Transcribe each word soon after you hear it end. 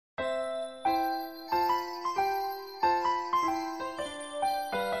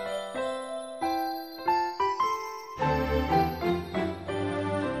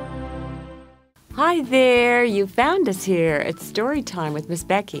Hi there, you found us here. It's story time with Miss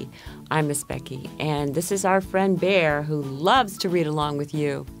Becky. I'm Miss Becky, and this is our friend Bear who loves to read along with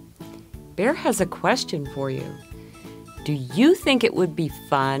you. Bear has a question for you. Do you think it would be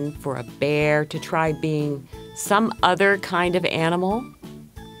fun for a bear to try being some other kind of animal?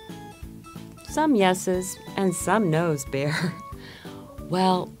 Some yeses and some no's, Bear.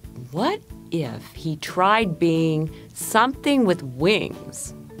 Well, what if he tried being something with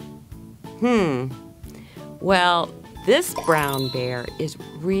wings? Well, this brown bear is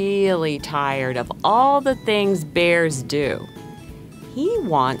really tired of all the things bears do. He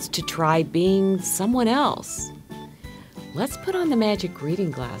wants to try being someone else. Let's put on the magic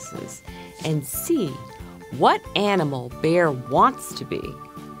reading glasses and see what animal Bear wants to be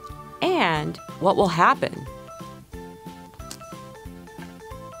and what will happen.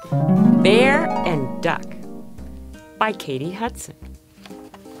 Bear and Duck by Katie Hudson.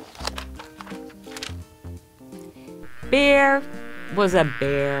 Bear was a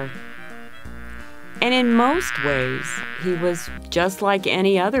bear, and in most ways, he was just like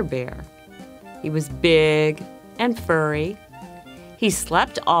any other bear. He was big and furry. He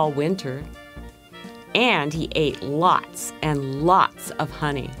slept all winter, and he ate lots and lots of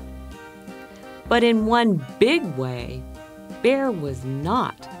honey. But in one big way, Bear was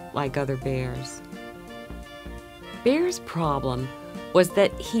not like other bears. Bear's problem was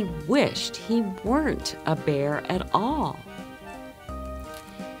that he wished he weren't a bear at all.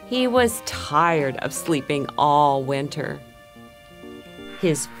 He was tired of sleeping all winter.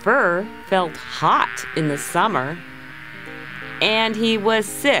 His fur felt hot in the summer, and he was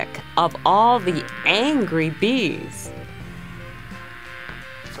sick of all the angry bees.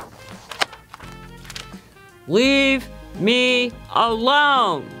 "Leave me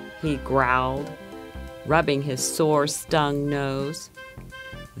alone," he growled, rubbing his sore, stung nose.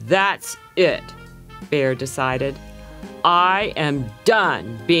 "That's it," Bear decided. "I am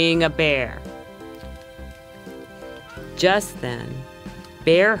done being a bear." Just then,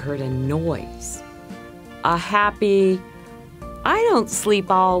 Bear heard a noise. A happy, "I don't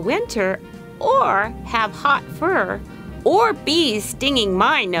sleep all winter or have hot fur or bees stinging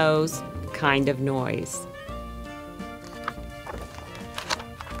my nose" kind of noise.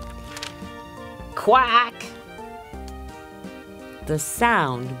 Quack! The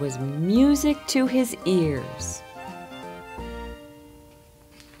sound was music to his ears.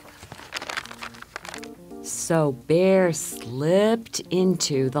 So Bear slipped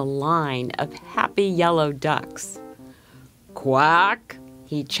into the line of happy yellow ducks. "Quack!"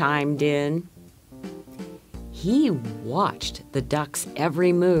 he chimed in. He watched the ducks'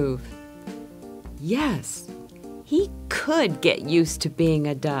 every move. Yes, he could get used to being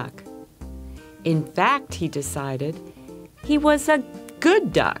a duck. In fact, he decided, he was a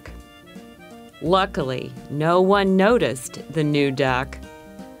good duck. Luckily, no one noticed the new duck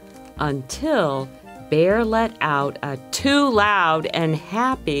until Bear let out a too loud and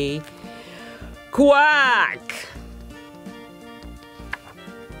happy quack.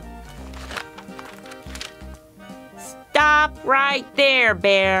 "Stop right there,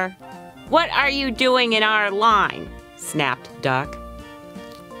 Bear. What are you doing in our line?" snapped Duck.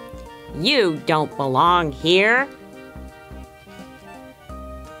 "You don't belong here."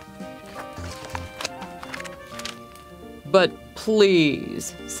 "But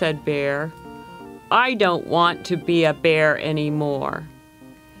please," said Bear, "I don't want to be a bear anymore.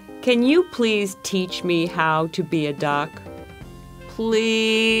 Can you please teach me how to be a duck?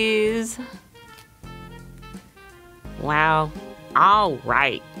 Please?" "Well, all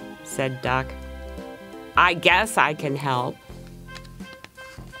right," said Duck. "I guess I can help."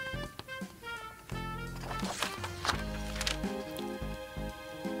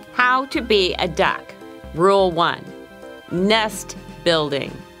 How to be a duck. Rule 1. Nest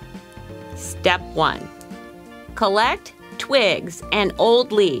building. Step 1. Collect twigs and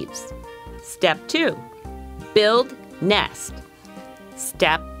old leaves. Step 2. Build nest.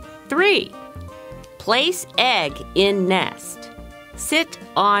 Step 3. Place egg in nest. Sit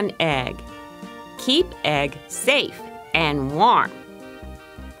on egg. Keep egg safe and warm.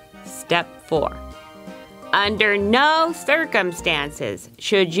 Step 4. Under no circumstances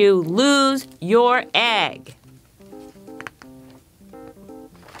should you lose your egg.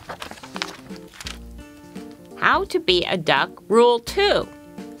 How to be a duck. Rule 2.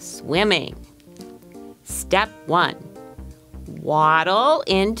 Swimming. Step 1. Waddle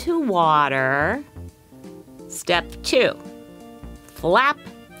into water. Step 2. Flap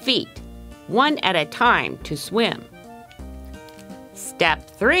feet, one at a time to swim. Step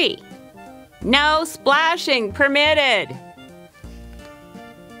 3. No splashing permitted.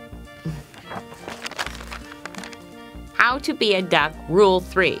 How to be a duck, Rule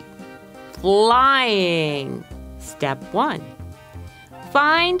 3. Flying. Step 1.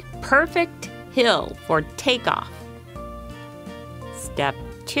 Find perfect hill for takeoff. Step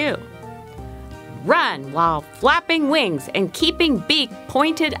 2. Run while flapping wings and keeping beak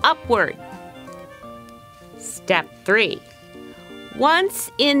pointed upward. Step 3.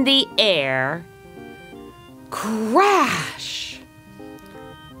 Once in the air, crash.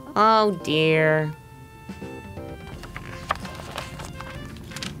 Oh dear.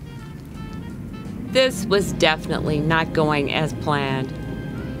 This was definitely not going as planned.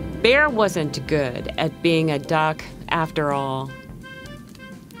 Bear wasn't good at being a duck after all.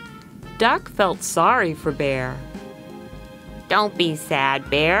 Duck felt sorry for Bear. Don't be sad,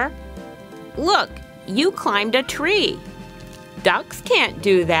 Bear. Look, you climbed a tree. Ducks can't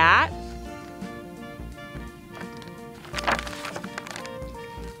do that.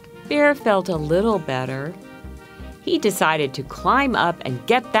 Bear felt a little better. He decided to climb up and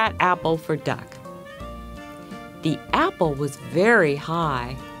get that apple for Duck. The apple was very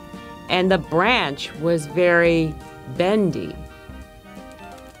high, and the branch was very bendy.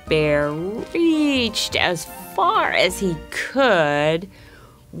 Bear reached as far as he could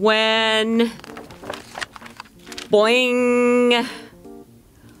when... Boing!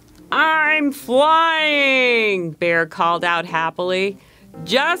 I'm flying, Bear called out happily,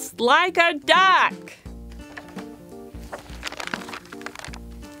 just like a duck.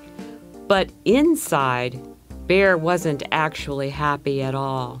 But inside, Bear wasn't actually happy at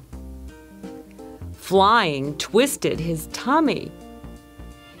all. Flying twisted his tummy,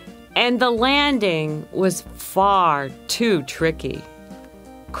 and the landing was far too tricky.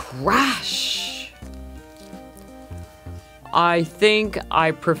 Crash! I think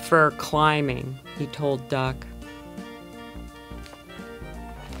I prefer climbing, he told Duck.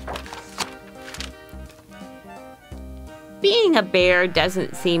 Being a bear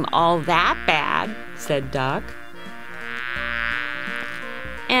doesn't seem all that bad, said Duck.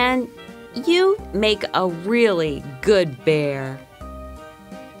 And you make a really good bear.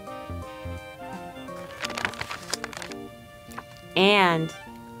 And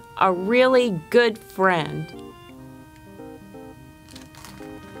a really good friend.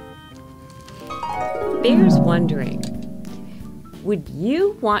 Bear's wondering, would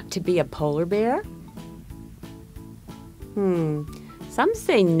you want to be a polar bear? Some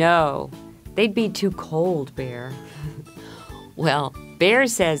say no. They'd be too cold, Bear. Well, Bear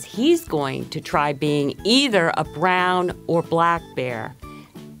says he's going to try being either a brown or black bear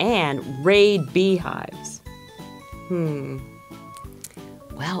and raid beehives.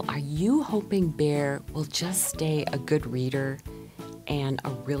 Well, are you hoping Bear will just stay a good reader and a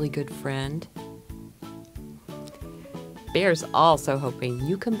really good friend? Bear's also hoping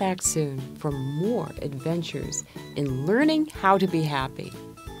you come back soon for more adventures in learning how to be happy.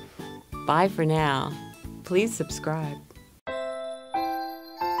 Bye for now. Please subscribe.